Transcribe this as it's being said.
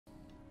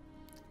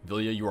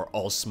Vilya, you are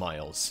all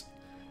smiles.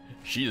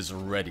 She is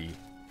ready.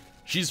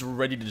 She's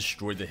ready to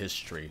destroy the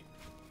Hist tree.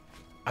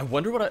 I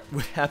wonder what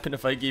would happen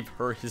if I gave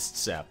her Hist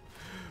sap.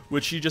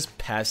 Would she just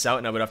pass out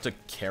and I would have to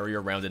carry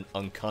around an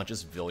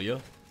unconscious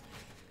Vilya?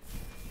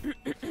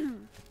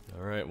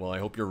 Alright, well I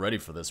hope you're ready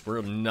for this.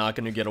 We're not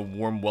going to get a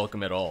warm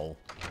welcome at all.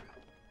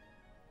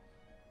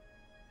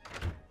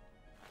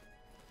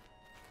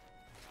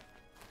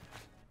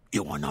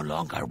 You are no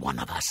longer one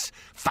of us.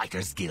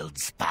 Fighters Guild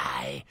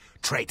spy.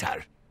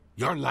 Traitor.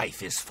 Your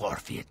life is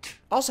forfeit.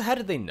 Also, how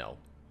did they know?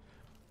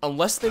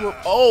 Unless they were...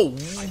 Oh,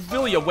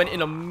 Vilya went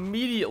in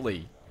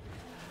immediately.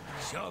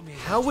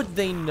 How would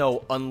they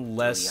know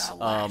unless,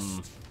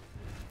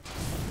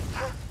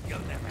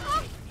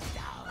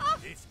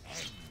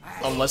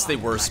 unless they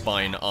were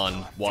spying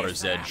on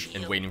Water's Edge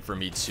and waiting for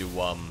me to,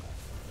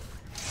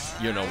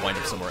 you know, wind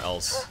up somewhere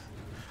else.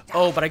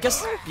 Oh, but I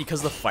guess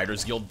because the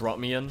Fighters Guild brought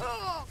me in,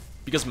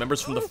 because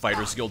members from the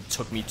Fighters Guild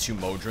took me to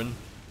Modryn,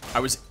 I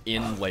was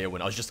in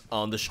Leyawiin. I was just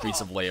on the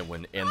streets of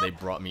Leyawiin, and they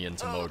brought me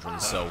into Modryn,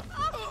 so...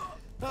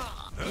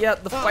 Yeah,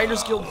 the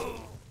Fighters Guild...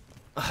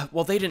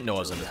 Well, they didn't know I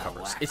was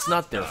undercovers. It's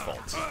not their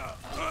fault.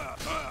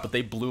 But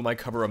they blew my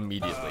cover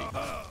immediately.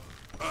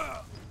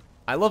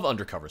 I love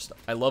undercover stuff.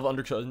 I love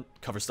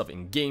undercover stuff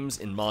in games,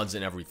 in mods,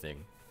 and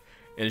everything.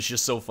 And it's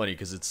just so funny,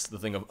 because it's the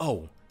thing of,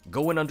 oh,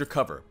 go in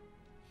undercover.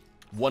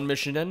 One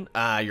mission in,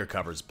 your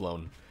cover's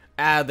blown.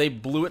 They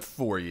blew it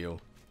for you.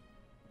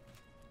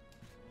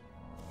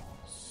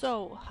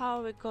 So, how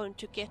are we going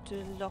to get to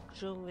the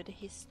locked room with the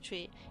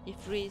history if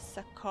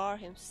Rha-shen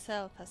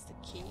himself has the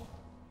key?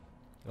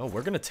 Oh,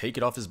 we're gonna take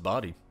it off his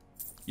body.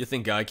 You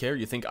think I care?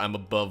 You think I'm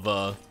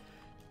above,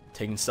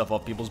 taking stuff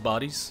off people's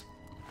bodies?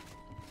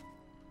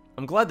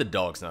 I'm glad the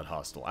dog's not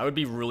hostile. I would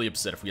be really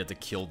upset if we had to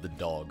kill the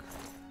dog.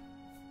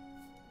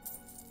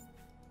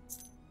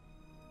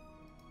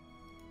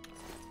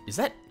 Is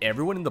that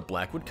everyone in the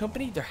Blackwood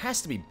company? There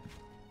has to be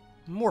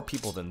more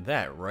people than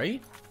that,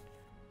 right?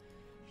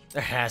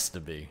 There has to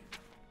be.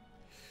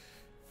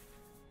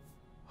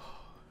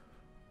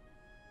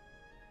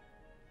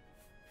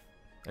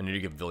 I need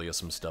to give Vilya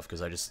some stuff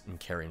because I just am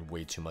carrying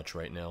way too much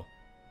right now.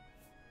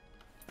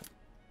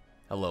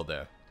 Hello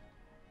there.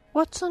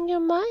 What's on your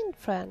mind,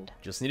 friend?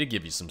 Just need to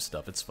give you some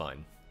stuff, it's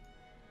fine.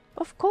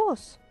 Of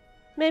course.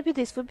 Maybe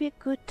this would be a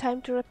good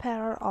time to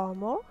repair our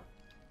armor?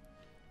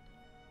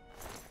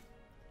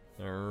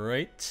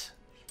 Alright.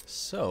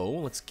 So,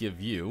 let's give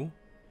you...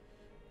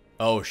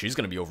 Oh, she's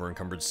gonna be over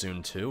encumbered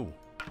soon, too.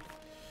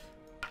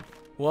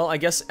 Well, I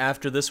guess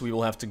after this we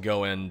will have to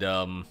go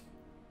and,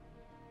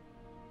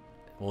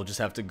 we'll just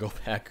have to go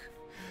back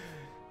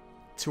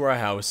to our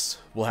house.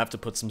 We'll have to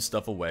put some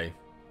stuff away.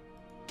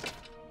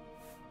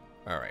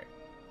 Alright.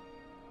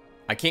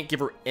 I can't give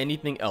her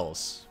anything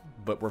else,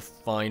 but we're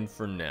fine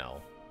for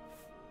now.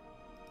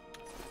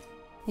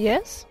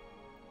 Yes?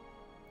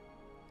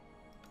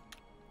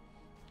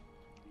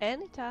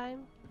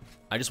 Anytime.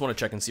 I just want to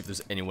check and see if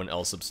there's anyone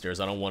else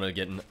upstairs. I don't want to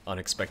get an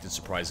unexpected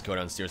surprise, go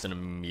downstairs, and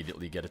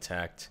immediately get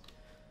attacked.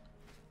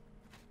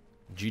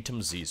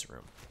 G-Tum Z's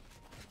room.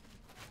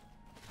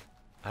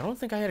 I don't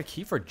think I had a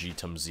key for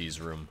G-Tum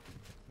Z's room.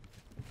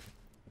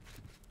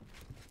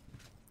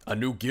 A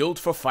new guild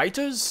for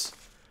fighters?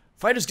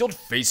 Fighters Guild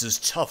faces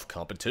tough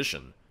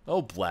competition.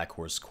 Oh, Black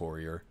Horse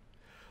Courier.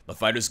 The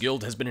Fighters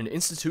Guild has been an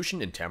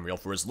institution in Tamriel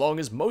for as long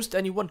as most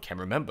anyone can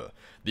remember.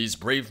 These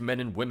brave men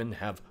and women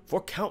have,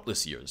 for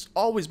countless years,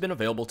 always been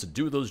available to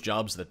do those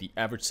jobs that the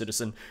average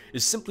citizen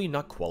is simply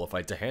not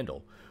qualified to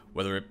handle.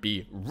 Whether it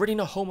be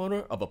ridding a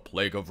homeowner of a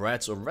plague of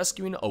rats or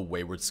rescuing a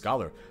wayward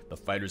scholar, the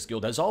Fighters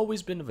Guild has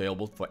always been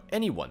available for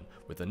anyone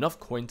with enough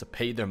coin to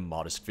pay their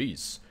modest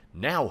fees.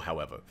 Now,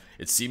 however,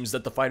 it seems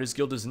that the Fighters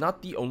Guild is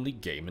not the only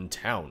game in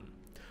town.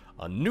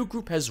 A new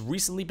group has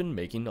recently been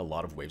making a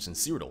lot of waves in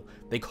Cyrodiil.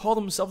 They call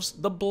themselves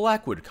the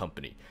Blackwood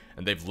Company,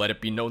 and they've let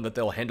it be known that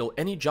they'll handle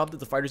any job that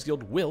the Fighters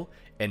Guild will,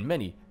 and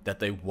many that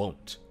they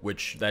won't.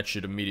 Which, that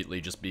should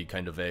immediately just be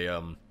kind of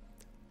a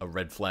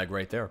red flag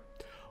right there.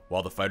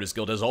 While the Fighters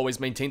Guild has always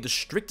maintained the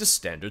strictest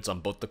standards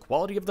on both the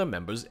quality of their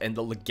members and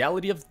the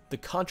legality of the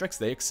contracts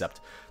they accept,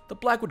 the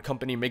Blackwood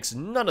Company makes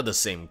none of the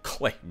same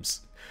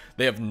claims.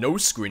 They have no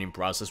screening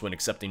process when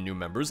accepting new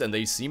members, and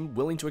they seem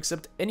willing to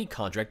accept any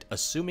contract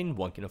assuming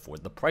one can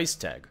afford the price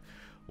tag.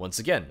 Once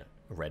again,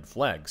 red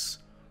flags.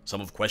 Some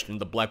have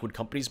questioned the Blackwood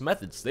Company's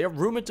methods. They are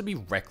rumored to be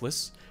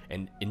reckless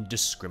and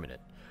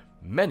indiscriminate.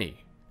 Many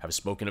have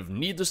spoken of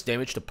needless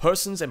damage to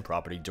persons and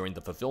property during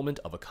the fulfillment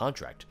of a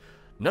contract.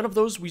 None of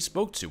those we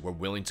spoke to were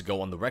willing to go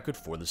on the record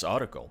for this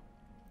article.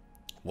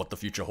 What the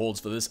future holds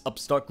for this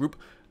upstart group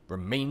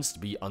remains to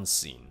be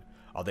unseen.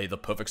 Are they the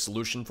perfect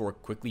solution for a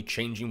quickly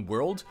changing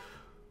world?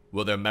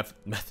 Will their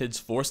methods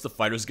force the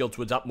Fighters Guild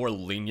to adopt more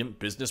lenient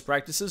business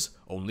practices?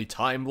 Only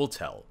time will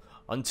tell.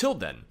 Until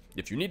then,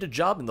 if you need a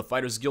job and the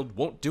Fighters Guild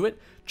won't do it,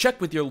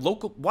 check with your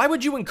local... Why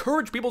would you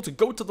encourage people to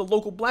go to the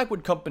local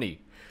Blackwood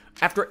Company?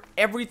 After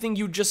everything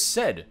you just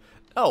said.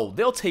 Oh,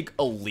 they'll take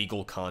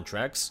illegal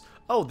contracts.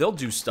 Oh, they'll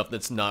do stuff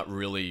that's not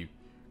really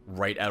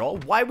right at all.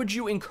 Why would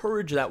you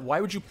encourage that?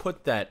 Why would you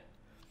put that...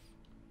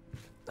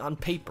 on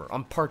paper,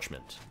 on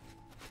parchment.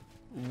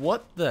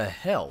 What the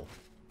hell?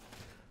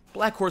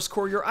 Black Horse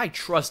Courier, I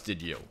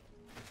trusted you.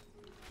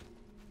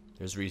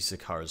 There's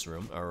Rha-shen's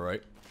room,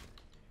 alright.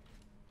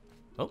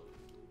 Oh.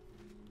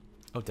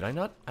 Oh, did I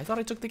not? I thought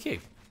I took the key.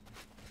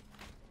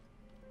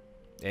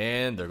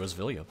 And there goes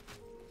Vilya.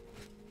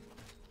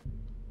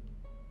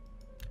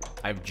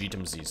 I have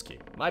Jitam Z's key.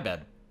 My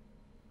bad.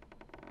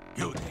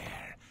 You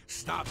there.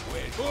 Stop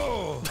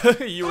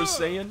with... You were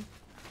saying?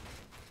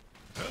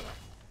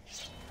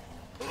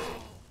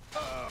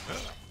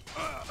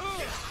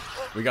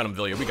 We got him,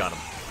 Vilya. We got him.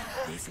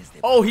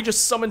 Oh, he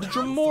just summoned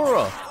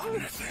Dremora.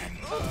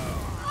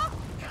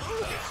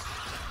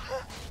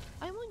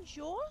 I'm on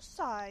your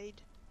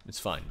side. It's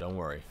fine. Don't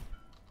worry.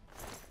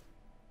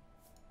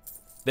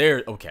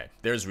 There. Okay.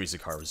 There's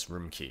Rha-shen's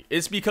room key.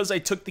 It's because I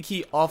took the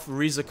key off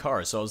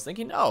Rha-shen, so I was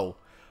thinking, oh,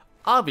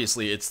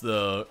 obviously it's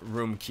the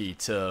room key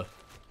to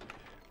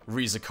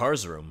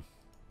Rha-shen's room.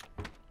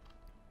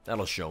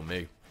 That'll show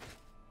me.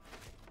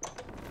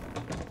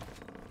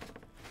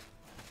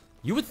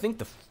 You would think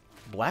the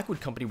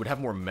Blackwood company would have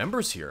more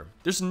members here.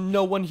 There's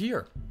no one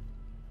here.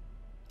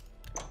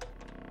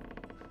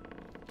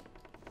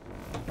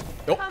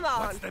 Oh. Come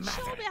on,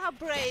 show me how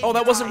brave. Oh,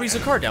 that wasn't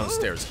Rha-shen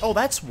downstairs. Oh,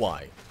 that's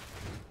why.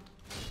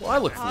 Well, I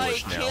look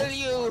foolish now. Kill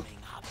you.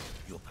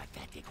 You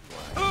pathetic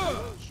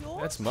worm.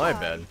 That's my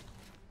bad.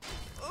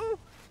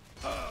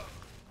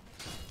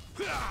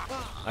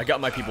 I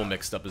got my people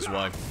mixed up is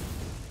why.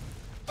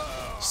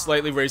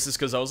 Slightly racist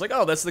because I was like,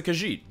 oh, that's the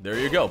Khajiit. There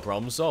you go,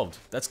 problem solved.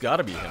 That's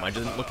gotta be him. I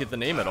didn't look at the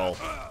name at all.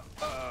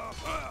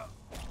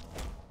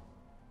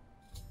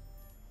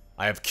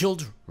 I have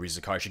killed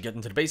Rha-shen. I should get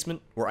into the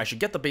basement, or I should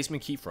get the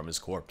basement key from his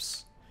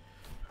corpse.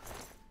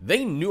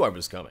 They knew I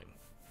was coming.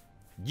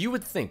 You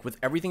would think, with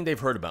everything they've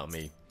heard about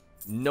me,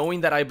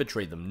 knowing that I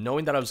betrayed them,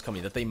 knowing that I was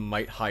coming, that they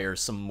might hire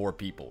some more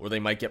people, or they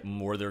might get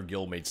more of their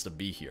guildmates to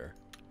be here.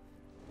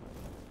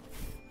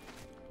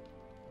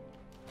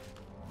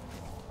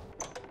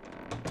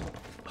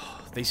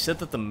 They said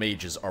that the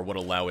mages are what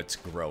allow it to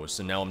grow,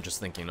 so now I'm just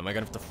thinking, am I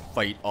gonna have to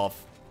fight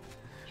off...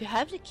 You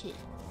have the key.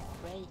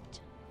 Great.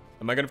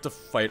 Am I gonna have to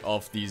fight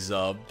off these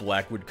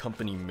Blackwood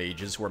company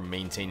mages who are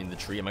maintaining the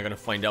tree? Am I gonna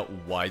find out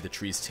why the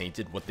tree is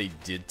tainted, what they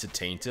did to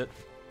taint it?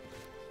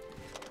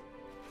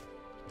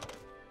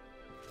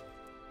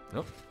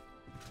 Nope.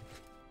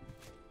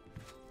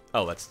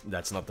 Oh,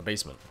 that's not the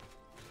basement.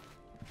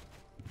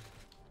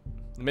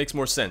 It makes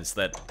more sense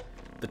that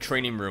the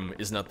training room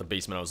is not the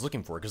basement I was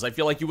looking for, because I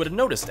feel like you would have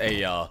noticed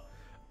a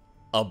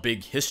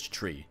big Hist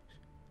tree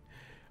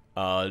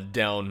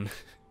down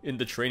in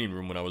the training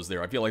room when I was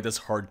there. I feel like that's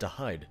hard to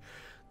hide.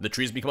 The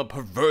tree has become a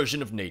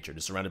perversion of nature. It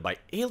is surrounded by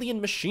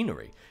alien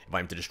machinery. If I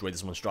am to destroy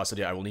this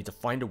monstrosity, I will need to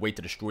find a way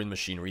to destroy the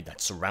machinery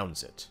that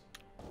surrounds it.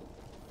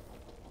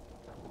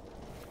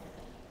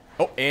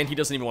 Oh, and he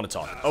doesn't even want to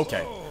talk.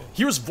 Okay.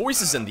 Here's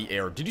voices in the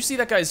air. Did you see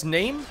that guy's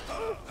name?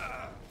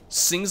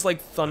 Sings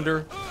like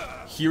thunder.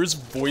 Here's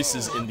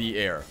voices in the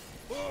air.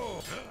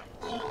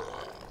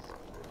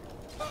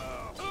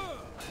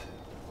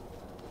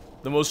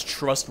 The most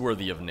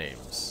trustworthy of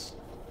names.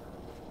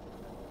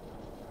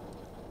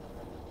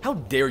 How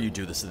dare you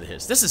do this to the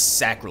Hist? This is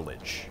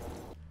sacrilege.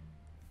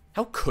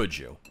 How could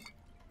you?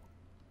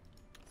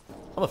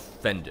 I'm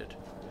offended.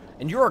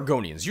 And you're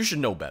Argonians. You should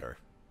know better.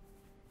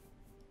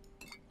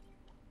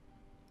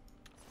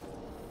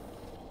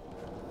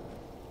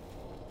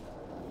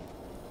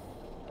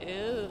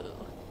 Ew.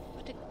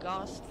 What a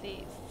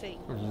ghastly thing.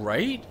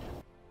 Right?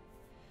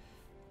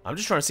 I'm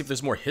just trying to see if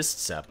there's more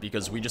Hist sap,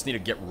 because we just need to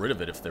get rid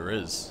of it if there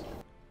is.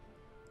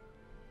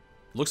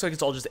 Looks like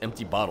it's all just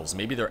empty bottles.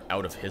 Maybe they're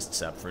out of Hist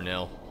sap for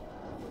now.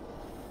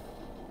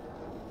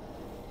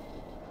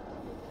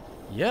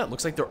 Yeah, it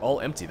looks like they're all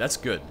empty. That's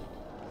good.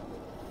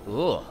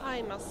 Ugh.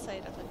 I must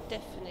say that I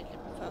definitely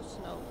prefer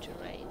snow to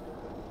rain.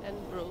 And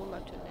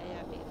Bruma to lay,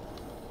 I mean.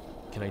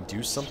 Can I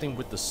do something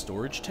with the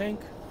storage tank?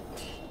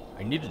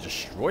 I need to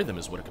destroy them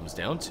is what it comes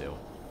down to.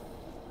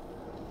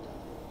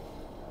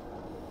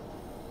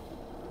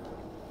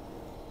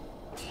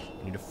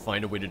 I need to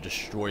find a way to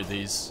destroy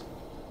these.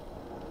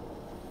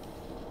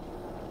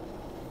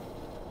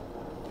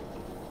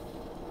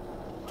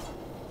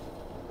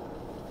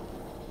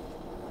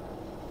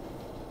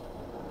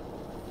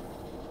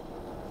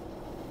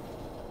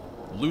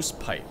 Loose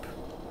pipe.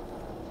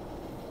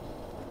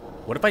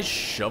 What if I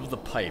shove the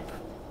pipe?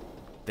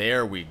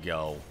 There we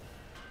go.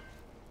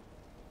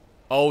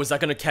 Oh, is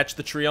that going to catch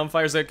the tree on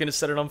fire? Is that going to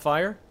set it on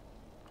fire?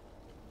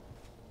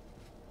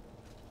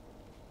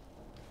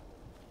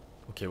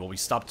 Okay, well, we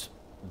stopped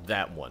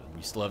that one.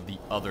 We still have the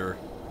other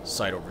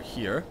side over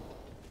here.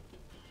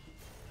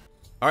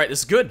 Alright, this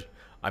is good.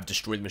 I've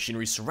destroyed the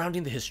machinery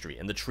surrounding the history,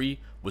 and the tree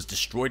was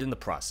destroyed in the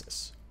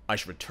process. I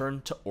should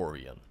return to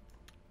Orion.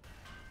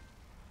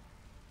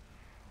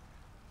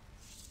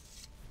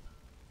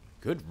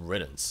 Good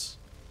riddance.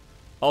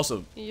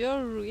 Also,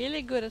 You're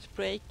really good at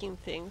breaking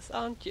things,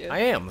 aren't you? I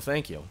am,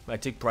 thank you. I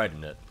take pride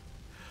in it.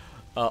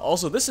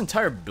 Also, this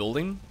entire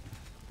building,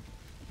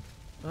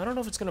 I don't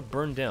know if it's going to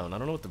burn down. I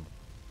don't know what the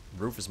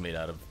roof is made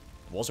out of.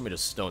 Walls are made of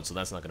stone, so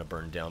that's not gonna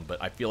burn down,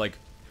 but I feel like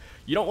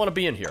you don't want to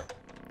be in here.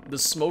 The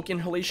smoke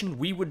inhalation,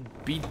 we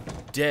would be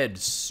dead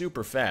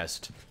super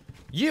fast.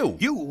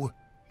 You've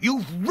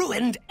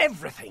ruined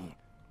everything.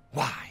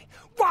 Why?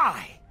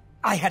 Why?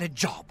 I had a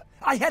job.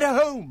 I had a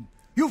home.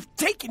 You've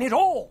taken it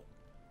all.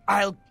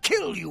 I'll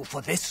kill you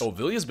for this. Oh,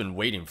 Vilya's been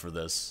waiting for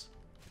this.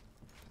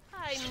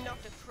 I'm not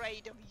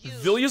afraid of you.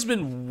 Vilya's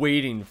been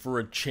waiting for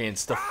a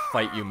chance to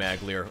fight you,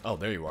 Maglier. Oh,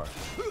 there you are.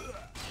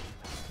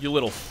 You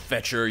little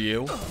fetcher,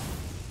 you.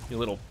 You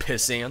little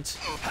pissant.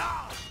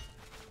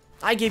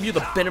 I gave you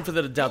the benefit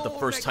of the doubt the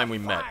first time we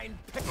met.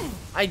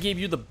 I gave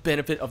you the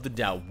benefit of the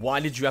doubt. Why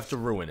did you have to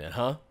ruin it,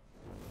 huh?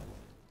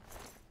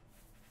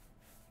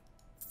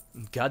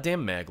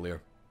 Goddamn Maglier.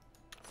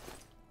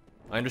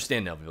 I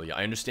understand now, Vilya.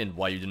 I understand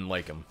why you didn't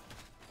like him.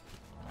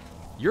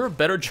 You're a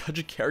better judge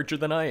of character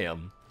than I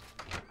am.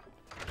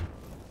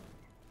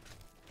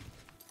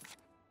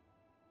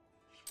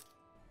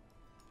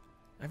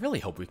 I really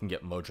hope we can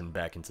get Modryn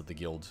back into the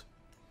guild.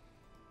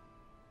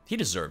 He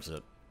deserves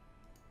it.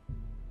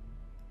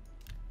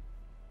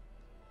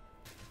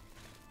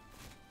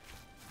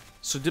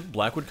 So did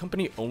Blackwood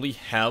Company only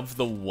have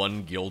the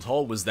one guild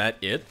hall? Was that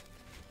it?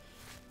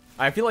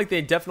 I feel like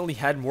they definitely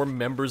had more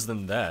members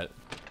than that.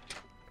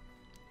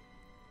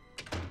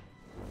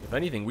 If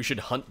anything, we should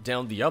hunt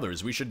down the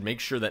others. We should make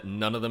sure that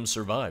none of them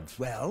survive.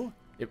 Well?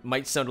 It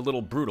might sound a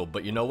little brutal,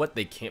 but you know what?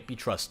 They can't be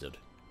trusted.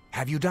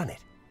 Have you done it?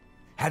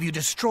 Have you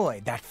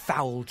destroyed that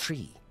foul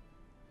tree?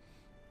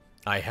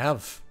 I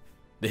have.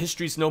 The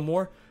history's no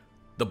more.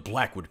 The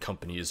Blackwood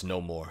Company is no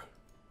more.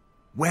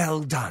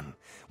 Well done.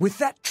 With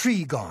that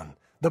tree gone,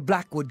 the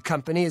Blackwood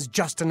Company is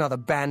just another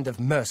band of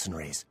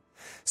mercenaries.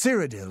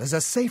 Cyrodiil is a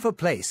safer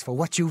place for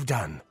what you've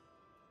done.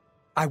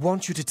 I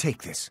want you to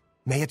take this.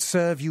 May it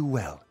serve you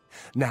well.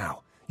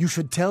 Now, you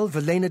should tell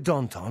Velena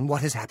Daunton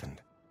what has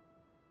happened.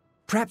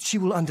 Perhaps she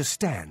will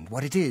understand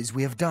what it is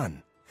we have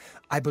done.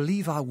 I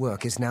believe our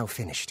work is now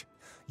finished.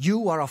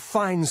 You are a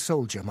fine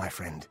soldier, my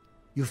friend.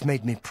 You've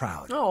made me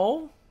proud.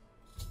 Oh,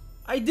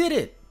 I did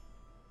it.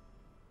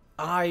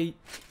 I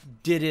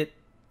did it.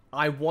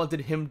 I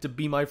wanted him to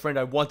be my friend.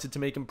 I wanted to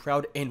make him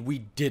proud, and we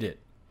did it.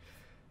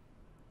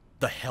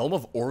 The Helm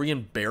of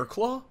Orion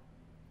Bearclaw?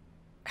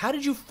 How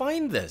did you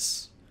find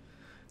this?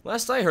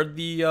 Last I heard,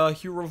 the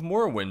Hero of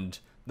Morrowind,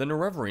 the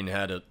Nerevarine,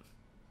 had it.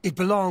 It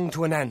belonged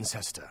to an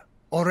ancestor,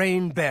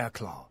 Orion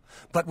Bearclaw,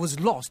 but was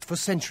lost for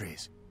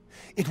centuries.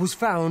 It was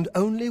found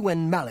only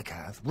when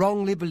Malakath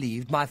wrongly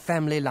believed my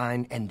family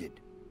line ended.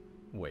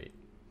 Wait.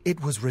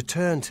 It was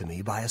returned to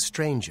me by a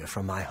stranger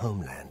from my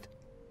homeland,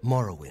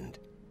 Morrowind.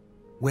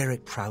 Wear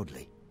it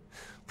proudly.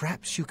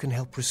 Perhaps you can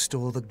help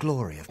restore the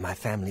glory of my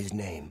family's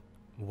name.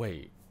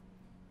 Wait.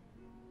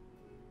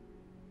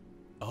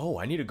 Oh,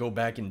 I need to go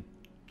back and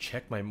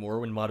check my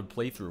Morrowind modded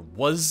playthrough.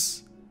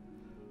 Was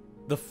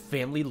the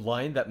family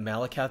line that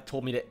Malakath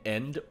told me to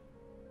end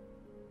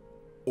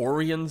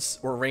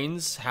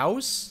Orion's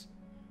house?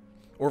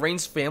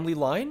 Orion's family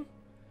line?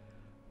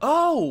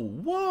 Oh,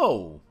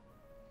 whoa!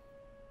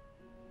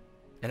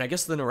 And I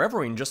guess the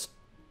Nerevarine just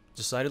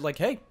decided, like,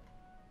 hey,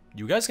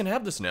 you guys can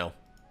have this now.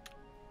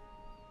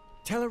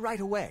 Tell her right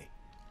away.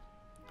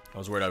 I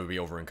was worried I would be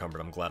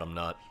over-encumbered. I'm glad I'm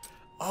not.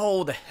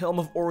 Oh, the Helm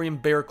of Orion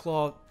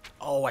Bearclaw.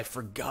 Oh, I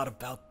forgot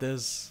about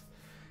this.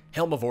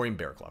 Helm of Orion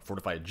Bearclaw.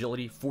 Fortify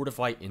agility,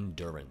 fortify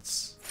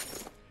endurance.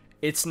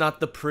 It's not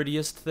the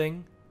prettiest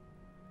thing.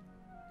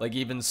 Like,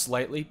 even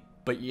slightly.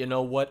 But you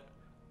know what?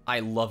 I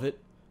love it.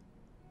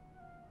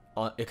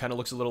 It kind of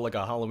looks a little like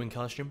a Halloween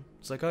costume.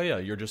 It's like, oh yeah,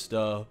 you're just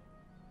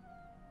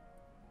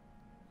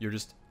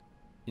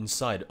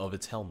inside of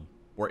its helm.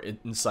 Or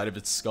inside of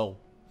its skull.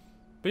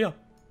 But yeah.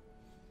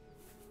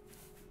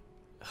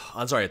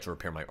 I'm sorry I have to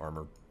repair my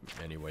armor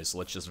anyway, so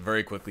let's just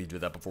very quickly do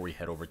that before we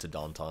head over to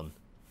Daunton.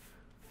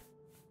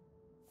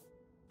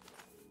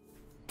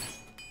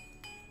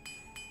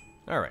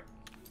 Alright.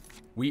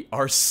 We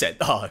are set.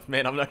 Oh,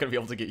 man, I'm not going to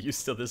be able to get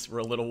used to this for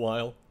a little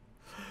while.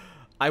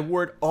 I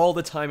wore it all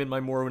the time in my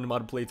Morrowind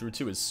mod playthrough,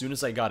 too. As soon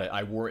as I got it,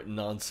 I wore it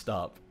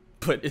non-stop.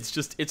 But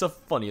it's a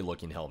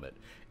funny-looking helmet.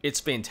 It's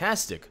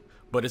fantastic,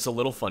 but it's a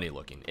little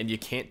funny-looking, and you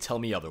can't tell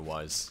me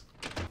otherwise.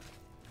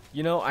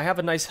 You know, I have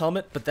a nice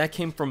helmet, but that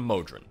came from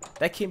Modryn.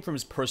 That came from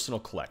his personal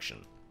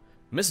collection.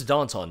 Miss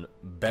Daunton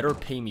better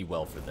pay me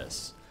well for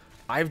this.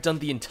 I've done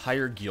the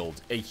entire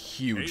guild a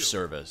huge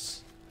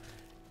service.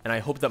 And I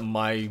hope that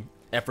my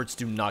efforts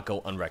do not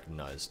go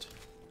unrecognized.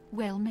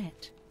 Well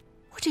met.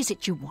 What is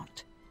it you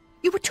want?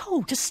 You were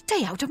told to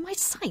stay out of my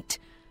sight.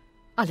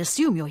 I'll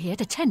assume you're here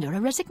to tender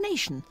a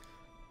resignation.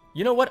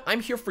 You know what? I'm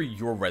here for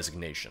your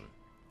resignation.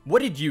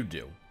 What did you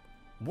do?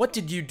 What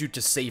did you do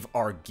to save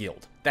our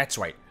guild? That's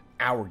right,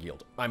 our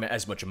guild. I'm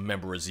as much a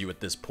member as you at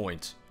this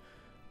point.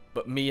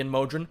 But me and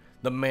Modryn,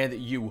 the man that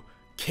you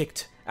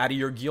kicked out of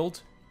your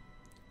guild,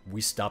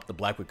 we stopped the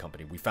Blackwood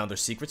Company. We found their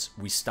secrets,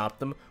 we stopped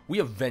them, we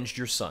avenged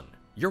your son.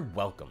 You're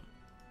welcome.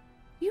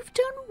 You've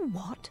done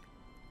what?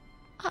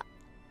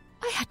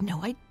 I had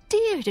no idea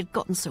it had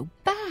gotten so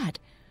bad.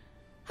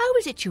 How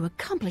is it you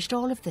accomplished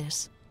all of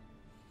this?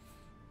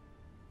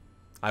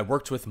 I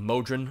worked with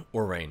Modryn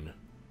or Rha-shen.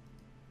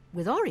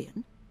 With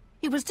Orion?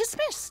 He was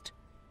dismissed.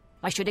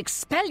 I should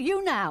expel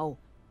you now.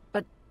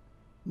 But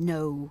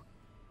no,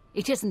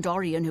 it isn't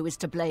Orion who is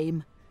to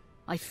blame.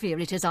 I fear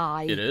it is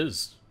I. It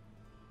is.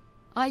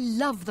 I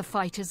love the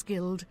Fighters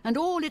Guild and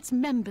all its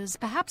members,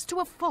 perhaps to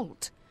a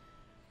fault.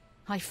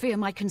 I fear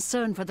my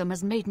concern for them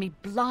has made me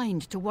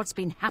blind to what's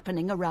been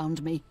happening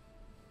around me.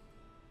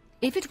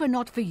 If it were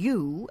not for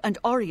you and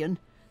Orion,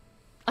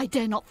 I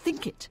dare not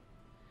think it.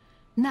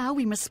 Now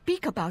we must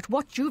speak about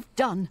what you've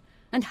done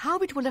and how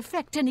it will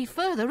affect any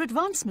further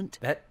advancement.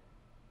 That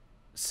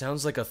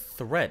sounds like a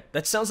threat.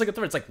 It's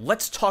like,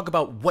 let's talk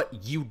about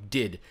what you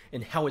did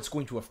and how it's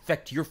going to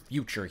affect your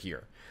future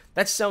here.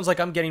 That sounds like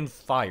I'm getting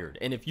fired.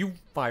 And if you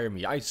fire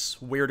me, I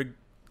swear to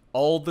I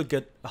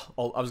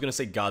was going to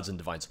say gods and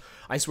divines.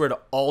 I swear to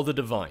all the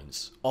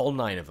divines, all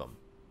 9 of them.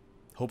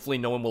 Hopefully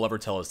no one will ever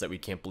tell us that we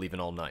can't believe in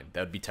all 9. That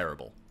would be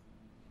terrible.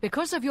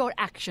 Because of your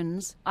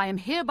actions, I am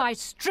hereby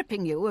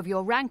stripping you of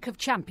your rank of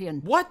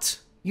champion. What?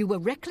 You were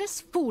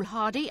reckless,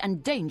 foolhardy,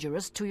 and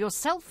dangerous to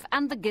yourself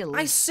and the guild.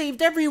 I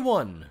saved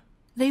everyone!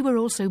 They were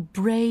also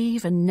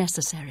brave and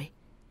necessary.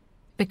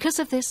 Because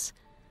of this,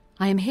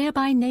 I am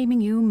hereby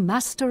naming you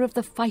Master of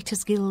the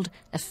Fighters Guild,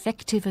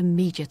 effective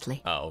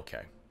immediately. Oh,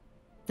 okay.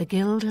 The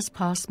guild has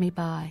passed me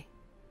by.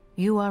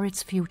 You are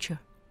its future.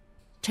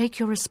 Take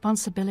your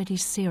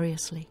responsibilities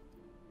seriously.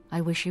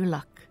 I wish you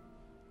luck.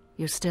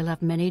 You still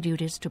have many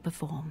duties to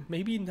perform.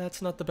 Maybe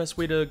that's not the best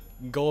way to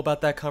go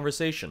about that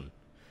conversation.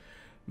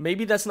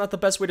 Maybe that's not the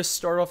best way to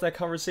start off that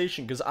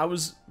conversation, because I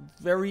was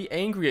very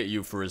angry at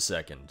you for a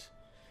second.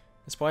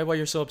 That's probably why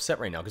you're so upset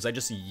right now, because I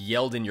just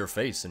yelled in your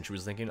face, and she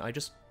was thinking, I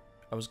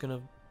was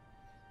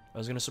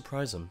gonna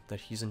surprise him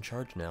that he's in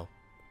charge now.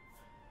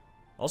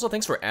 Also,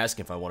 thanks for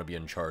asking if I want to be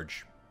in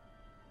charge.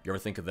 You ever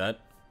think of that?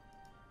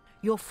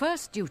 Your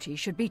first duty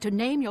should be to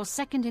name your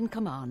second in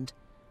command.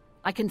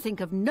 I can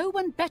think of no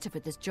one better for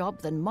this job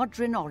than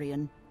Modryn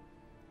Orion.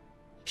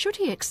 Should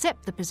he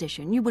accept the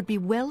position, you would be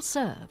well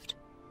served.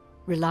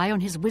 Rely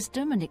on his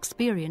wisdom and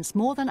experience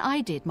more than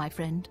I did, my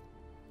friend.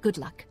 Good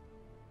luck.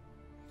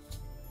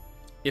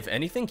 If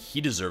anything,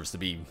 he deserves to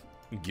be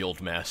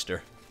guild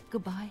master.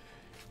 Goodbye.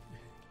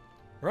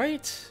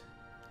 Right?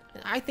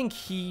 I think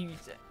he,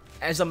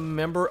 as a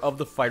member of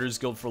the Fighters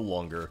Guild for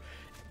longer,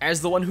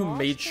 as the one who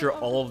made sure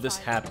all of this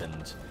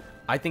happened,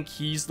 I think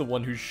he's the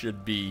one who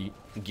should be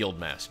guild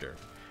master.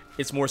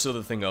 It's more so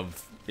the thing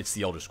of, it's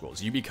the Elder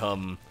Scrolls. You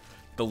become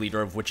the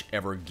leader of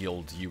whichever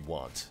guild you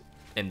want,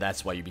 and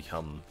that's why you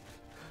become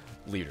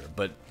leader.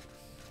 But,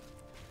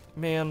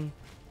 man,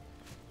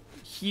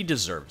 he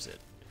deserves it.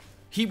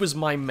 He was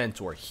my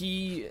mentor.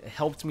 He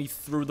helped me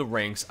through the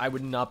ranks. I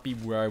would not be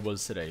where I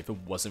was today if it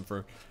wasn't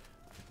for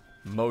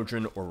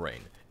Modryn or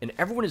Rha-shen. And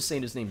everyone is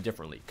saying his name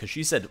differently, because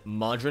she said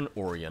Modryn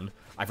Orion.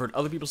 I've heard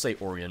other people say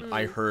Orion.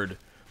 I heard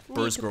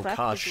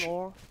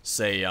Burzgrokash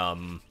say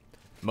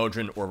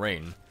Modryn or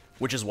Rha-shen,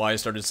 which is why I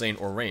started saying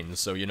Orain.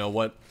 So you know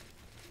what?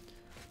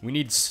 We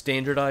need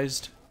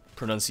standardized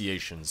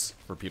pronunciations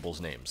for people's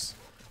names.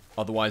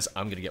 Otherwise,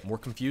 I'm going to get more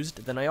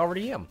confused than I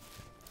already am.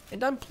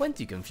 And I'm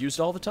plenty confused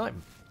all the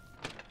time.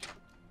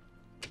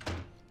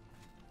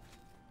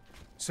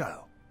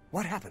 So,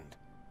 what happened?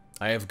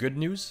 I have good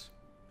news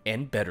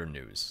and better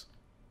news.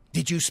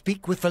 Did you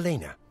speak with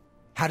Valena?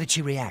 How did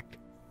she react?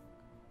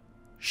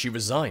 She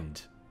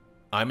resigned.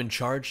 I'm in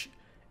charge,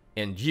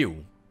 and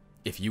you,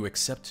 if you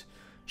accept,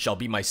 shall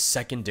be my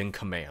second in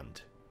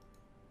command.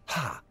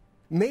 Ha!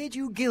 Made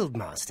you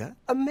guildmaster?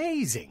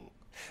 Amazing!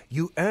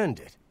 You earned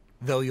it,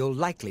 though you'll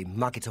likely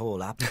muck it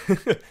all up.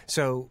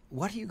 So,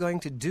 what are you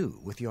going to do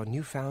with your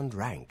newfound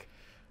rank?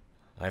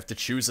 I have to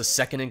choose a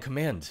second in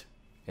command,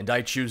 and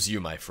I choose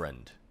you, my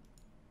friend.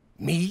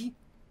 Me?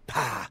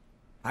 Pah!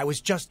 I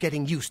was just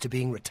getting used to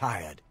being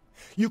retired.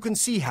 You can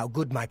see how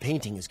good my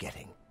painting is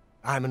getting.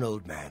 I'm an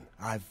old man.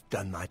 I've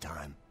done my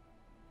time.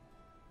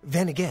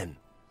 Then again,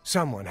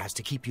 someone has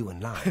to keep you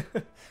in line.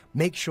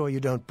 Make sure you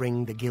don't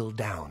bring the guild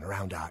down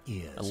around our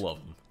ears. I love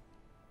him.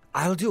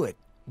 I'll do it,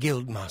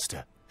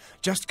 Guildmaster.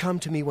 Just come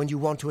to me when you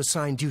want to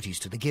assign duties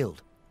to the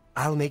guild.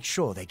 I'll make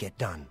sure they get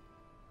done.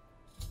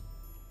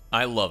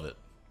 I love it.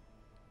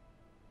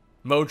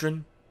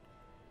 Modryn,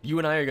 you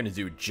and I are going to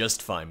do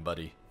just fine,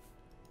 buddy.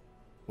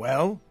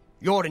 Well,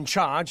 you're in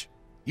charge.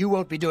 You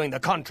won't be doing the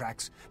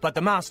contracts, but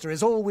the master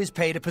is always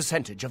paid a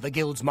percentage of the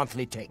guild's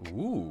monthly take.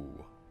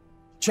 Ooh.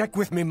 Check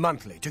with me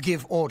monthly to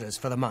give orders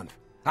for the month.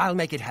 I'll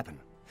make it happen.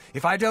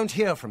 If I don't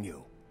hear from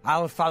you,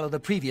 I'll follow the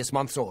previous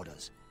month's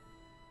orders.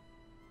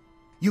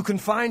 You can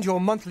find your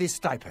monthly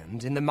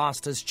stipend in the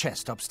master's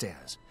chest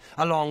upstairs,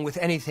 along with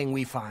anything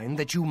we find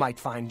that you might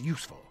find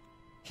useful.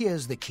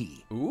 Here's the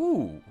key.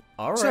 Ooh,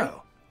 all right.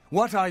 So,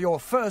 what are your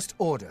first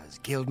orders,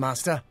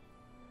 Guildmaster?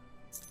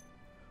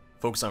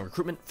 Focus on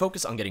recruitment,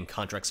 focus on getting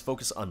contracts,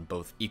 focus on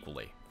both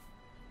equally.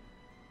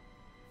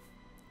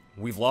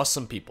 We've lost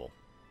some people.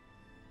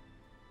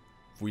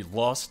 We've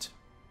lost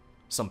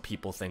some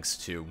people thanks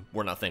to,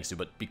 well, not thanks to,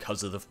 but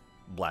because of the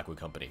Blackwood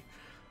company.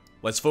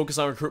 Let's focus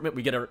on recruitment.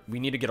 We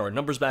need to get our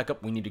numbers back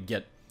up. We need to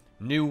get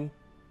new,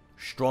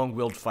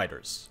 strong-willed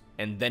fighters,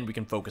 and then we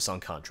can focus on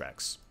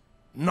contracts.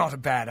 Not a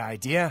bad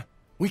idea.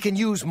 We can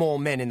use more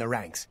men in the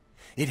ranks.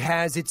 It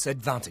has its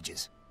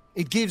advantages.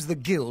 It gives the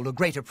guild a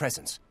greater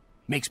presence,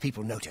 makes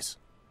people notice.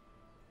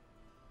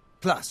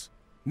 Plus,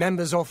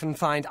 members often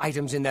find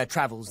items in their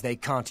travels they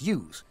can't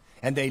use,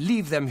 and they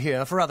leave them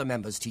here for other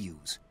members to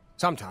use.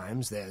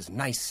 Sometimes there's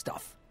nice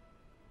stuff.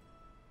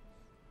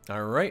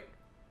 Alright,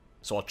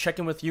 so I'll check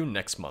in with you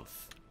next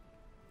month.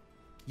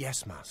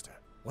 Yes, Master.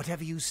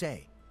 Whatever you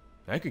say.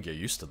 I could get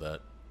used to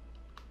that.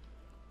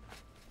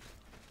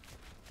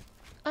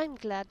 I'm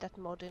glad that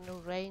Modryn or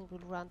Rain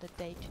will run the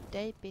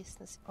day-to-day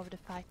business of the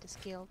Fighters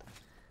Guild.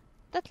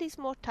 That leaves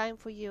more time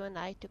for you and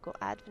I to go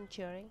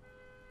adventuring.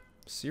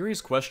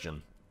 Serious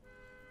question.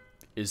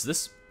 Is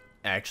this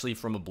actually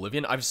from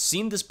Oblivion? I've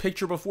seen this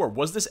picture before.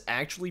 Was this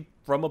actually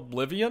from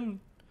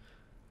Oblivion?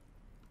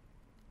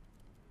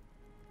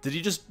 Did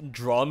he just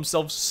draw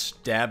himself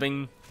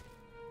stabbing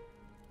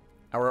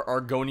our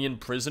Argonian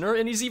prisoner?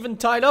 And he's even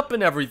tied up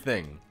and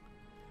everything.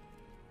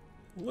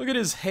 Look at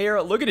his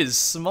hair. Look at his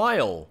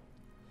smile.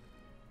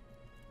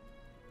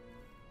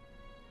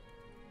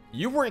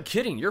 You weren't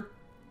kidding. Your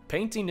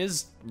painting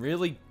is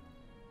really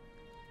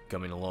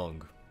coming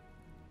along.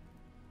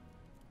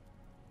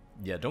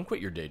 Yeah, don't quit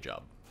your day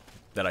job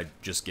that I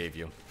just gave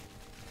you.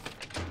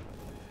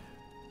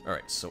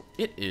 Alright, so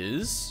it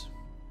is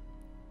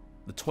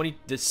the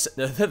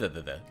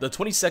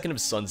 22nd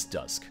of Sun's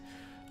Dusk.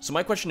 So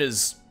my question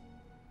is,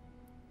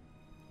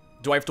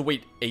 do I have to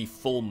wait a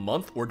full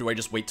month, or do I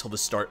just wait till the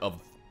start of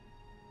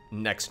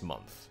next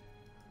month?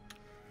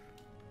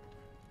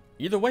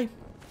 Either way,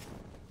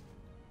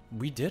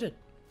 we did it.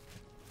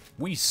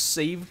 We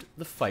saved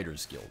the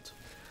Fighters Guild.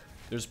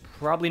 There's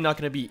probably not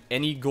going to be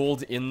any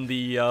gold in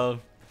the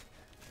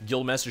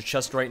Guildmaster's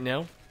chest right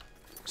now,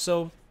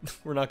 so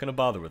we're not going to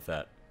bother with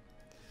that.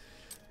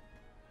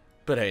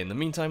 But hey, in the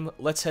meantime,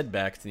 let's head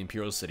back to the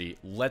Imperial City.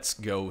 Let's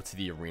go to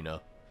the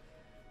arena.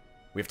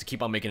 We have to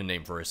keep on making a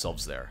name for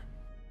ourselves there.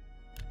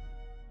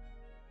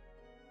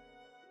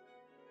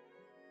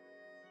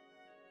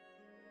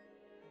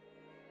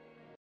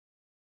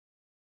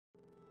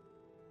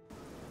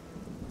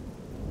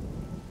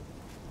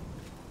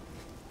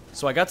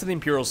 So I got to the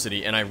Imperial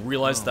City, and I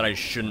realized that I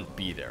shouldn't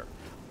be there.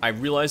 I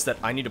realized that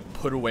I need to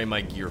put away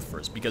my gear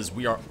first, because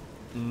we are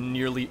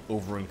nearly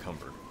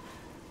over-encumbered.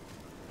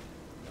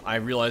 I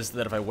realized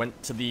that if I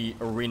went to the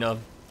arena,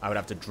 I would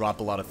have to drop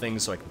a lot of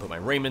things so I can put my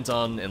raiment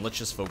on, and let's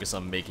just focus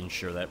on making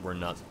sure that we're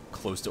not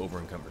close to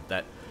over-encumbered.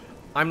 That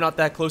I'm not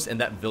that close,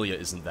 and that Vilya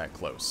isn't that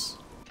close.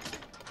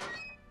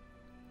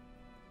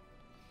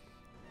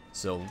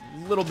 So, a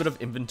little bit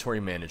of inventory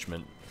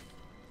management.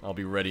 I'll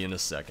be ready in a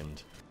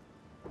second.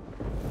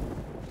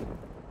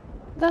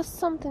 There's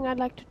something I'd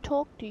like to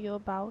talk to you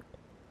about.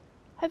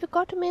 Have you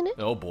got a minute?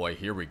 Oh boy,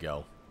 here we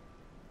go.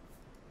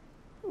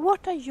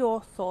 What are your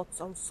thoughts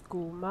on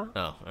skooma?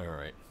 Oh,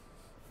 alright.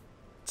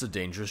 It's a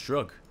dangerous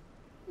drug.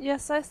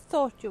 Yes, I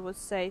thought you would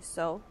say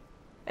so.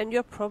 And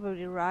you're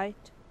probably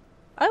right.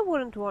 I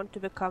wouldn't want to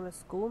become a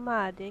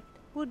skooma addict,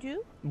 would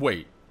you?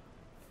 Wait.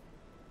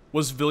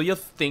 Was Vilya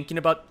thinking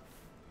about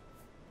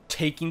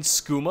taking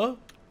skooma?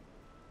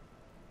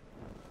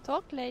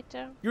 Talk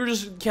later. You were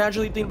just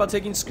casually thinking about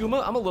taking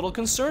skooma? I'm a little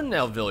concerned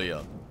now,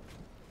 Vilya.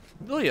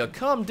 Vilya,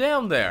 calm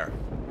down there.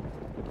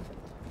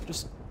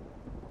 Just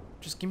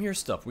give me your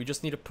stuff. We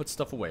just need to put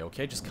stuff away,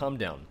 okay? Just calm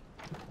down.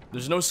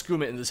 There's no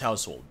skooma in this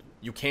household.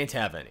 You can't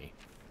have any.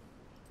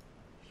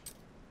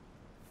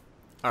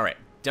 Alright,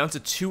 down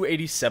to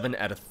 287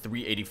 at a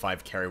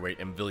 385 carry weight,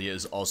 and Vilya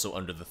is also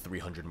under the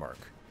 300 mark.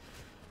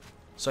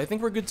 So I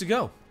think we're good to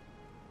go.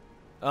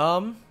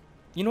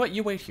 You know what?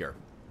 You wait here.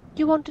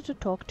 You wanted to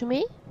talk to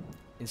me?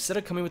 Instead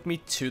of coming with me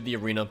to the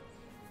arena,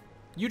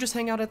 you just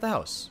hang out at the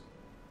house.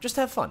 Just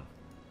have fun.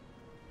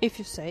 If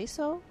you say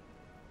so.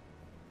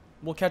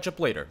 We'll catch up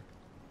later.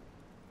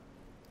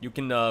 You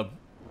can, go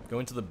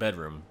into the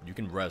bedroom. You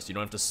can rest. You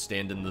don't have to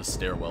stand in the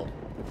stairwell.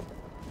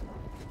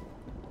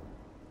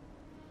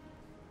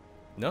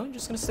 No? You're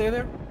just gonna stay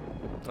there?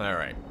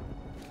 Alright.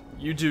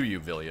 You do you,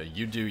 Vilya.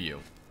 You do you.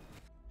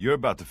 You're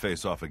about to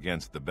face off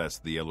against the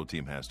best the yellow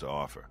team has to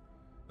offer.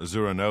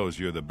 Azura knows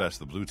you're the best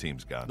the blue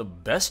team's got. The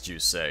best, you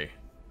say?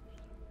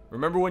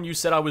 Remember when you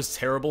said I was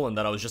terrible and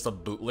that I was just a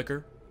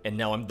bootlicker? And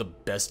now I'm the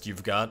best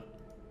you've got?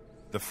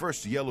 The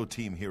first yellow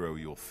team hero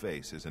you'll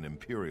face is an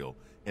Imperial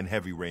in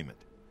heavy raiment.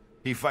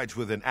 He fights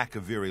with an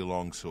Akaviri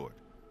longsword.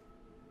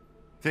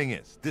 Thing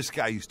is, this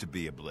guy used to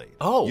be a blade.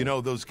 Oh. You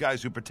know those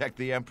guys who protect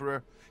the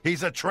Emperor?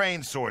 He's a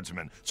trained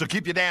swordsman, so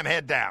keep your damn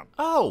head down.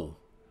 Oh.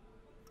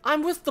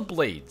 I'm with the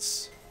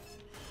blades.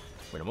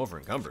 Wait, I'm over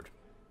encumbered.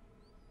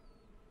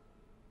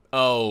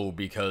 Oh,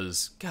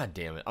 because... God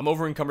damn it. I'm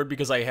over encumbered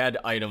because I had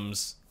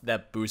items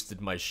that boosted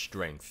my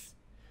strength.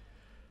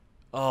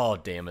 Oh,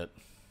 damn it.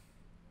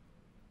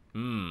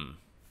 I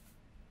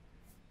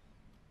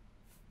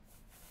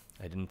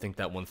didn't think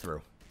that one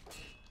through.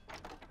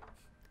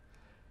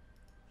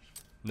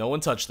 No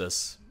one touch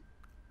this.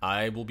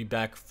 I will be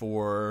back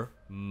for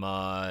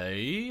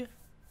my...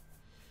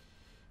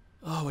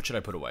 Oh, what should I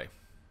put away?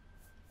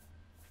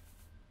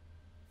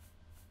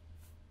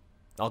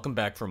 I'll come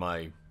back for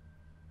my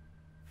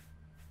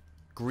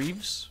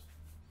greaves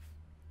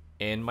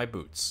and my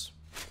boots.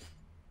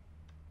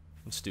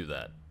 Let's do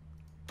that.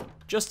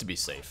 Just to be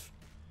safe.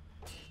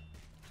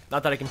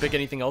 Not that I can pick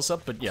anything else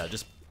up, but yeah,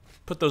 just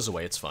put those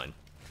away, it's fine.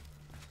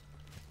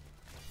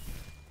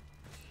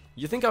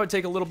 You think I would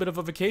take a little bit of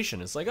a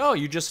vacation. It's like, oh,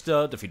 you just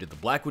defeated the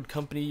Blackwood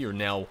Company, you're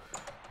now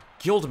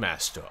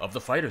Guildmaster of the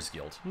Fighters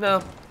Guild.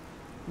 No.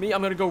 Me,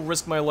 I'm gonna go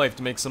risk my life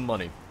to make some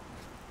money.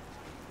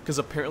 Because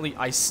apparently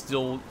I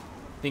still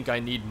think I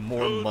need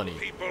more money.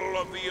 People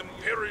of the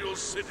Imperial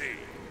City,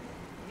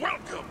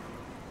 welcome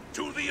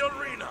to the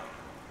arena.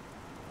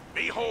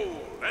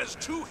 Behold, as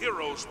two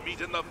heroes meet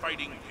in the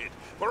fighting pit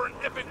for an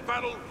epic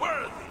battle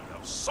worthy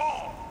of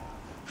song.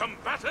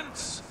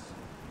 Combatants,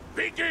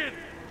 begin!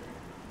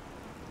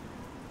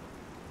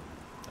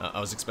 I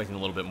was expecting a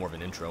little bit more of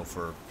an intro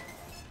for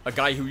a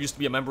guy who used to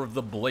be a member of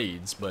the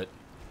Blades, but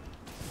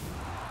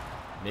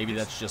maybe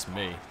that's just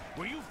me.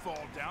 Will you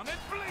fall down and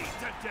bleed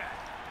to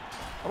death?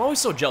 I'm always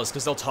so jealous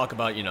because they'll talk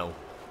about, you know,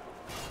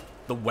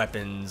 the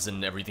weapons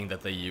and everything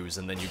that they use,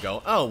 and then you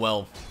go, oh,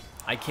 well,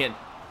 I can't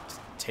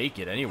take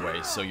it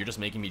anyway, so you're just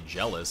making me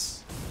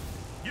jealous.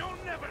 You'll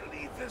never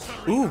leave this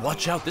arena. Ooh,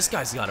 watch out, this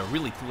guy's got a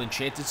really cool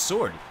enchanted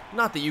sword.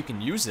 Not that you can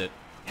use it.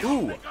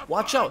 Ooh,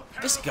 watch out,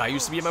 this guy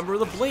used to be a member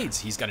of the Blades.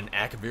 He's got an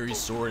Akaviri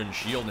sword and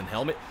shield and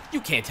helmet. You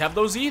can't have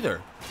those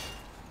either.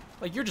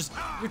 Like, you're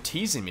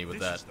teasing me with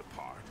that. This is the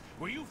part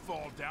where you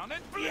fall down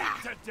and bleed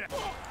to death.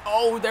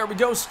 Oh, there we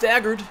go,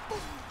 staggered.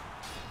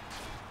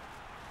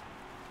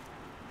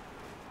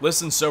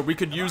 Listen, sir, we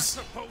could use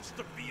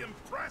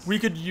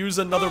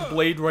another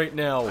blade right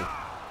now.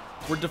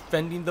 We're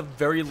defending the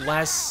very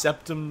last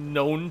septum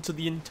known to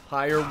the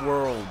entire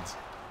world.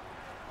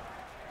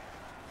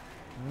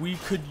 We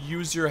could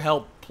use your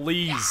help,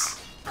 please.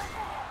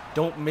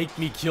 Don't make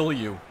me kill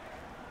you.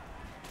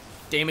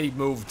 Damn it, he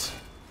moved.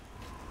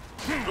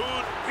 Good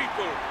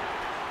people,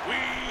 we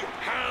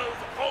have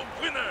a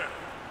winner.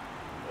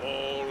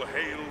 All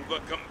hail the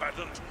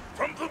combatant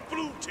from the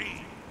blue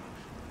team.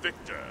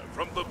 Victor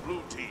from the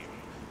blue team,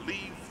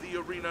 leave the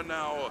arena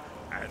now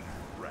and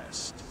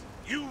rest.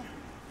 You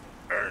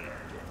earned it.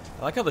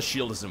 I like how the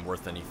shield isn't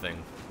worth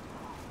anything.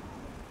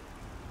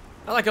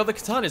 I like how the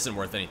katana isn't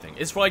worth anything.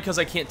 It's probably because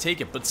I can't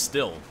take it, but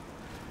still.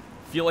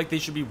 I feel like they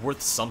should be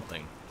worth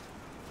something.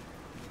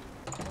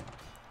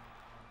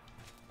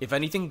 If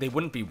anything, they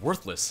wouldn't be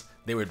worthless.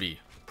 They would be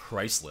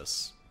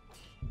priceless.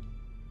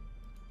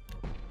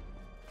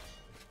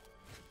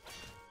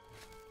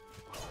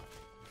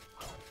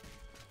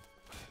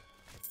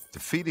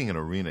 Defeating an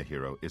arena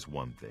hero is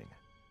one thing,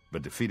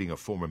 but defeating a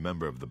former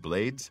member of the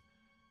Blades?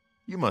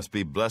 You must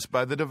be blessed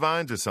by the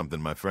divines or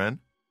something, my friend.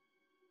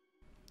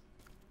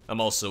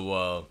 I'm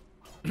also,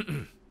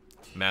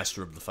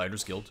 Master of the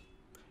Fighters Guild.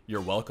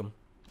 You're welcome.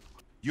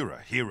 You're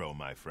a hero,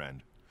 my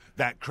friend.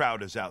 That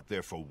crowd is out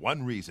there for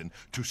one reason,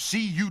 to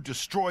see you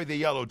destroy the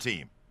yellow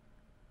team.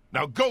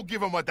 Now go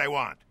give them what they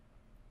want.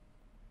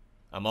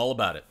 I'm all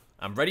about it.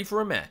 I'm ready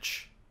for a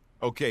match.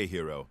 Okay,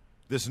 hero.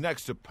 This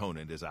next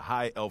opponent is a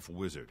high elf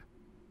wizard,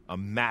 a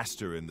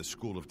master in the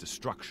School of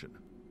Destruction.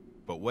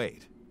 But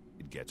wait,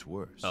 it gets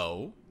worse.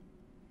 Oh?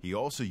 He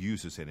also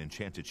uses an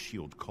enchanted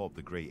shield called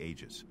the Grey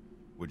Aegis,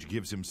 which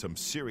gives him some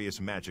serious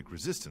magic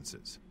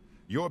resistances.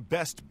 Your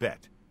best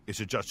bet is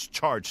to just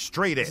charge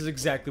straight in. This is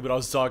exactly what I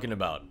was talking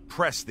about.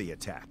 Press the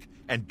attack,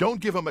 and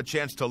don't give him a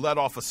chance to let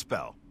off a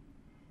spell.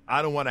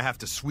 I don't want to have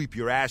to sweep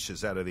your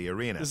ashes out of the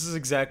arena. This is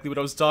exactly what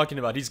I was talking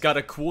about. He's got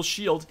a cool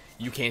shield.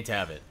 You can't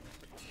have it.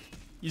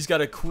 He's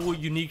got a cool,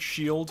 unique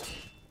shield.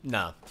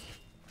 Nah.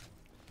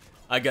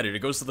 I got it. It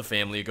goes to the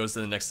family. It goes to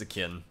the next of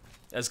kin.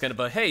 As kind of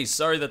a, hey,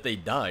 sorry that they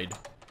died,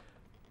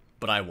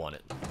 but I want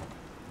it.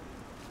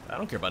 I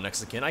don't care about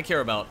next of kin. I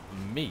care about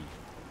me.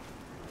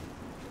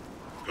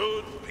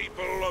 Good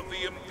people of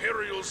the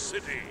Imperial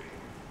City,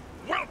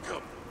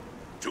 welcome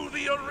to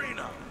the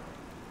arena.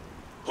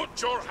 Put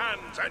your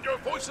hands and your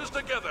voices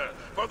together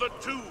for the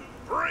two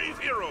brave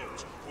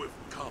heroes who have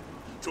come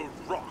to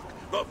rock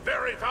the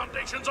very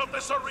foundations of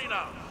this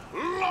arena.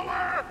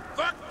 Lower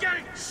the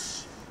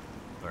gates!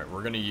 Alright,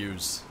 we're gonna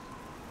use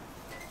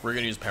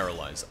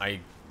Paralyze. I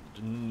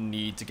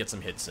need to get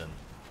some hits in.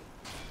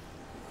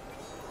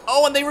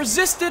 Oh, and they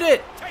resisted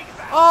it!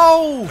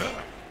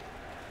 Oh!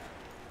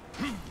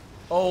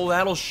 Oh,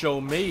 that'll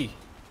show me.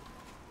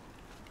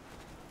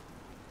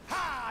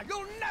 Ha!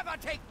 You'll never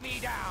take me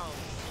down!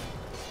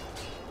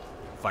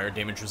 Fire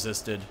damage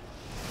resisted.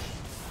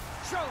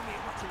 Show me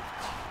what you've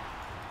got.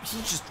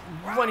 He's just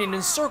running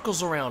in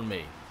circles around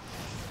me.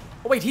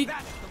 Oh wait, did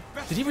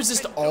he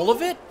resist all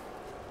of it?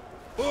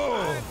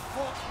 I've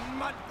fought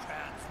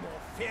mudcrabs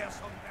more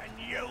fearsome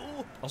than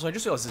you. Also, I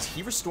just realized, is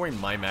he restoring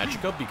my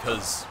magicka?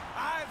 Because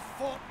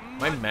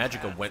my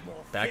magicka went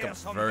back up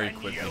very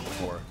quickly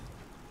before.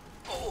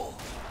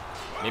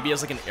 Maybe he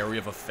has like an area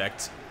of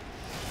effect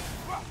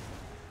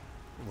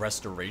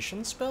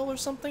restoration spell or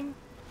something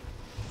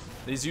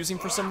that he's using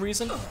for some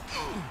reason.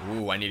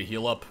 Ooh, I need to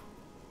heal up.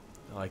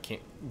 Oh, I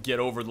can't get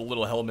over the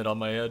little helmet on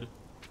my head.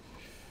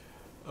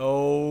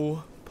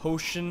 Oh,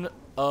 potion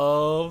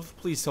of...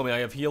 Please tell me I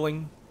have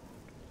healing.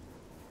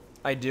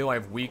 I do. I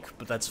have weak,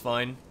 but that's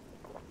fine.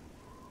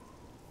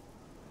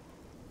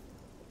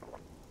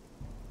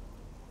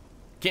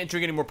 Can't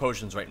drink any more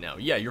potions right now.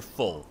 Yeah, you're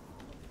full.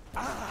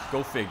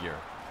 Go figure.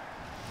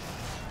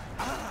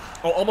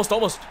 Oh, almost.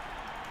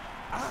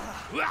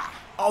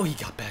 Oh, he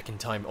got back in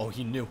time. Oh,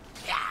 he knew.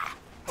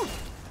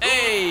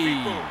 Hey!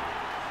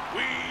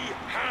 We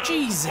have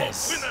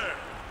Jesus! a winner!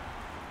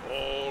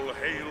 All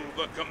hail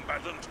the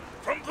combatant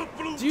from the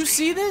blue team. Do you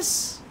see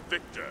this?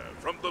 Victor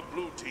from the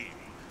blue team,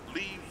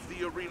 leave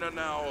the arena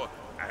now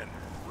and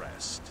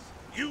rest.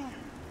 You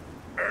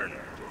earned it.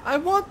 I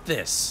want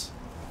this.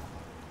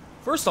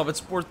 First off,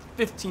 it's worth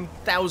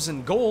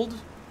 15,000 gold.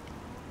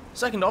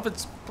 Second off,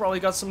 it's probably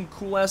got some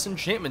cool-ass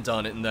enchantment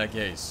on it in that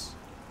case.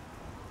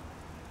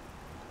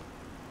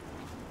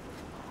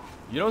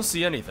 You don't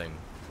see anything.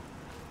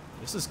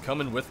 This is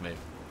coming with me.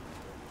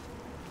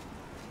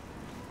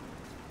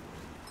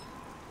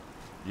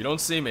 You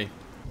don't see me.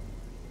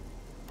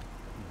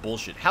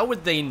 Bullshit. How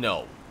would they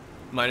know?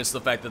 Minus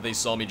the fact that they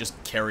saw me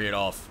just carry it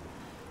off.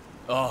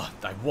 Ugh,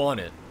 I want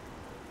it.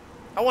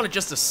 I want it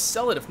just to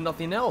sell it if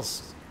nothing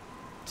else.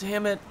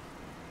 Damn it.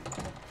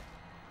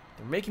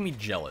 They're making me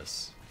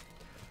jealous.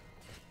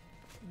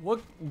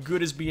 What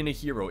good is being a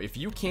hero if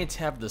you can't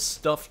have the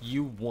stuff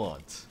you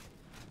want?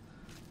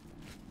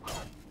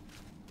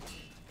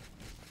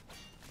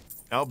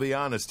 I'll be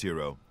honest,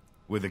 hero.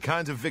 With the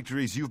kinds of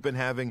victories you've been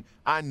having,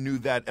 I knew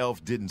that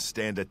elf didn't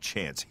stand a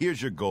chance.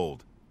 Here's your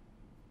gold.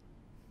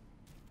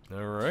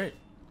 Alright.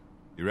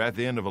 You're at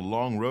the end of a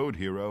long road,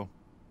 hero.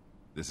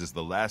 This is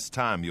the last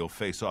time you'll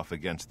face off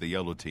against the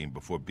yellow team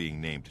before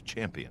being named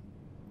champion.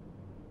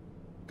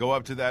 Go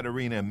up to that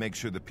arena and make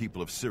sure the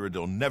people of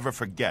Cyrodiil never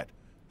forget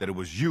that it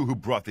was you who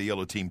brought the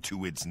yellow team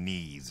to its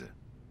knees.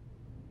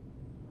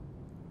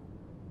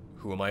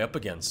 Who am I up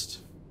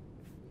against?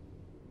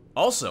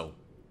 Also,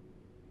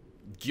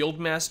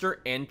 Guildmaster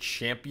and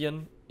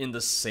Champion in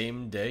the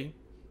same day?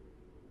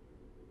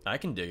 I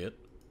can dig it.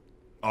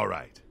 All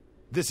right.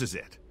 This is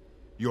it.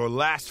 Your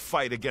last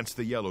fight against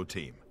the yellow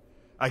team.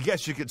 I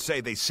guess you could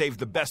say they saved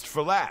the best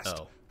for last.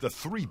 Oh. The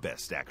three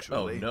best,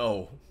 actually. Oh,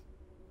 no.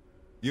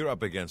 You're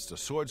up against a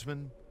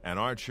swordsman, an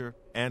archer,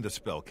 and a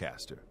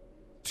spellcaster.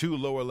 2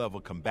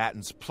 lower-level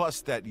combatants,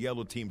 plus that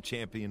yellow team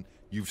champion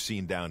you've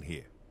seen down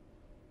here.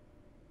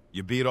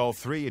 You beat all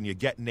 3 and you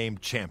get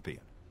named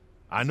champion.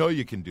 I know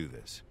you can do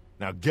this.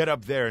 Now get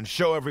up there and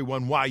show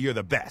everyone why you're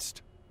the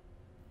best.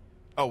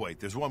 Oh, wait,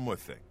 there's one more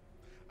thing.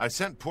 I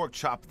sent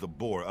Porkchop the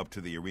boar up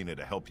to the arena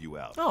to help you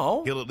out.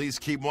 Oh. He'll at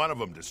least keep one of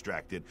them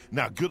distracted.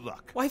 Now, good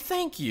luck. Why,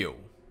 thank you.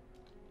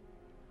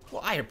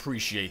 Well, I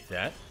appreciate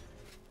that.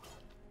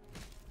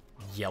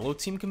 Yellow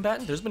team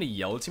combatant? There's been a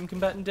yellow team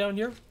combatant down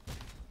here?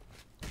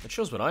 That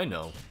shows what I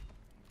know.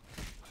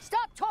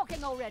 Stop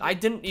talking already! I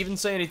didn't even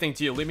say anything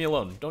to you. Leave me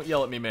alone. Don't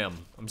yell at me, ma'am.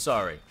 I'm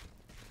sorry.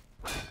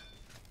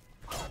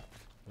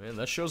 Man,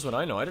 that shows what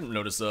I know. I didn't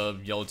notice a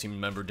yellow team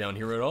member down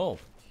here at all.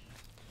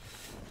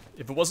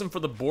 If it wasn't for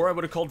the boar, I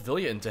would have called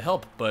Vilya in to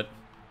help, but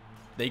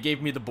they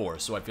gave me the boar,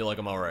 so I feel like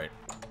I'm alright.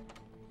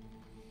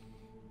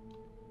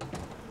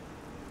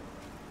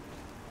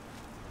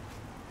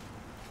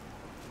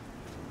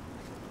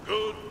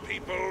 Good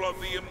people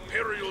of the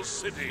Imperial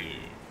City,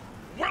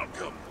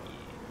 welcome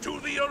to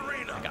the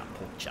arena. I got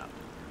Porkchop.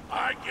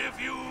 I give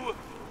you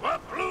the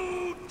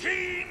Blue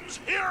Team's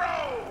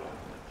hero!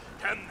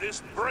 Can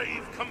this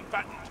brave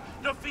combatant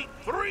defeat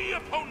 3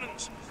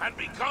 opponents and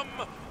become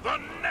the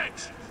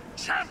next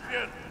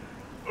champion?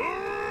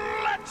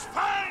 Let's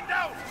find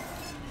out!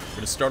 We're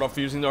gonna start off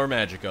using our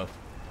Magicka.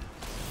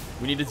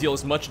 We need to deal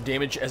as much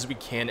damage as we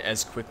can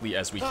as quickly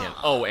as we can.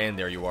 Oh, and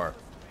there you are.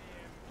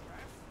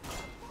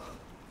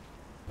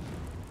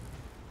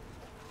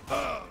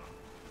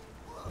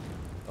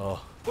 Oh.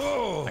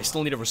 I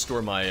still need to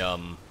restore my,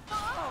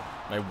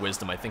 my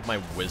wisdom. I think my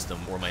wisdom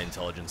or my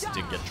intelligence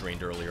did get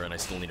drained earlier, and I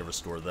still need to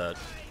restore that.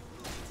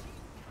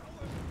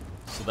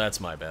 So that's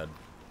my bad.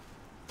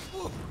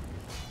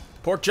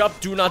 Porkchop,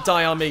 do not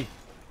die on me.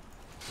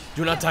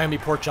 Do not die on me,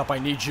 Porkchop. I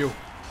need you.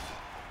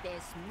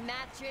 This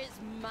match is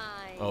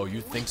mine. Oh,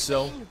 you think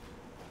so?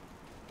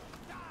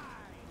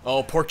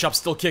 Oh, Porkchop's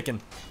still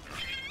kicking.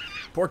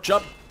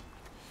 Porkchop.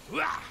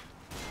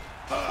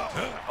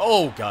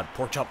 Oh, God,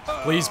 Porkchop.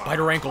 Please, bite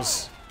her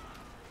ankles.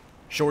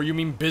 Show her you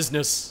mean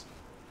business.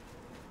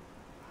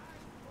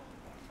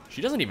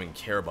 She doesn't even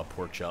care about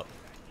Porkchop.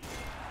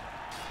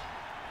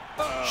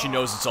 She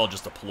knows it's all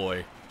just a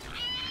ploy.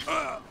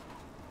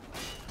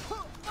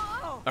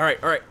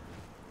 Alright, alright.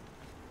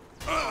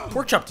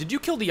 Porkchop, did you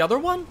kill the other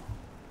one?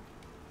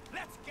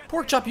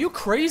 Porkchop, you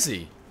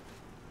crazy.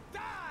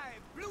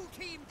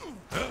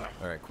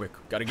 Alright, quick.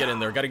 Gotta get in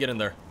there, gotta get in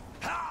there.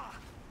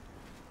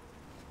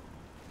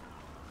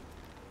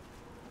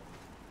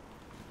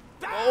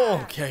 Oh,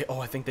 okay. Oh,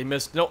 I think they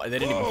missed. No, they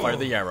didn't even fire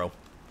the arrow.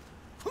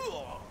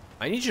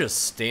 I need you to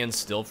stand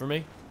still for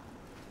me.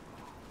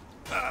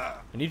 I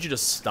need you to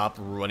stop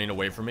running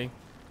away from me.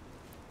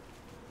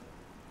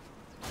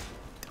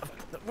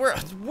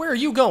 Where are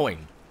you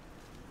going?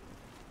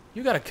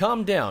 You gotta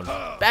calm down.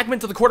 Backman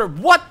to the corner.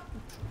 What?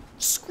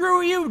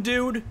 Screw you,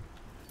 dude.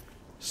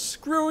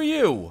 Screw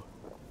you.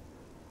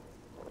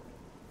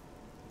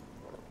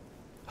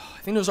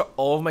 I think those are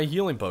all of my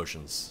healing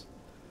potions.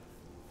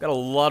 Got a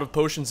lot of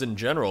potions in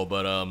general,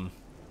 but,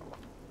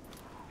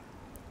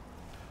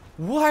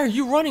 why are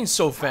you running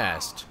so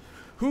fast?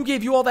 Who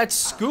gave you all that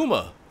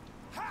skooma?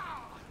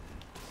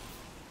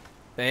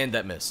 And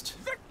that missed.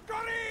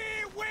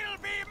 Victory will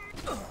be...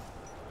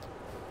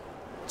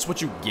 That's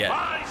what you get.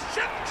 By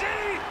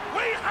Shinji,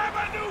 we have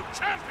a new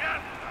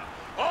champion!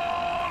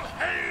 All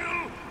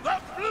hail the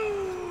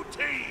blue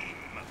team!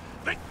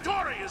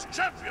 Victorious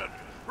champion,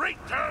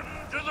 return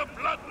to the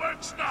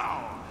Bloodworks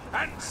now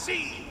and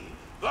see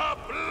the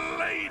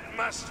Blade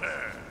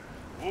Master.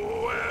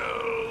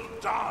 Well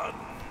done!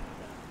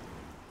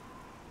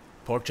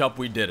 Porkchop,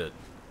 we did it.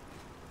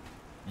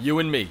 You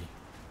and me.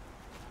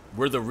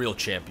 We're the real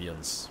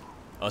champions.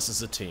 Us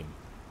as a team.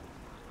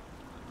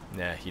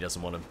 Nah, he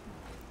doesn't want to...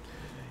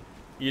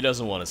 He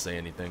doesn't want to say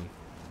anything.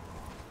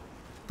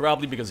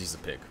 Probably because he's a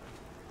pig.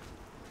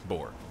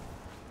 Boar.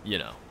 You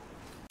know.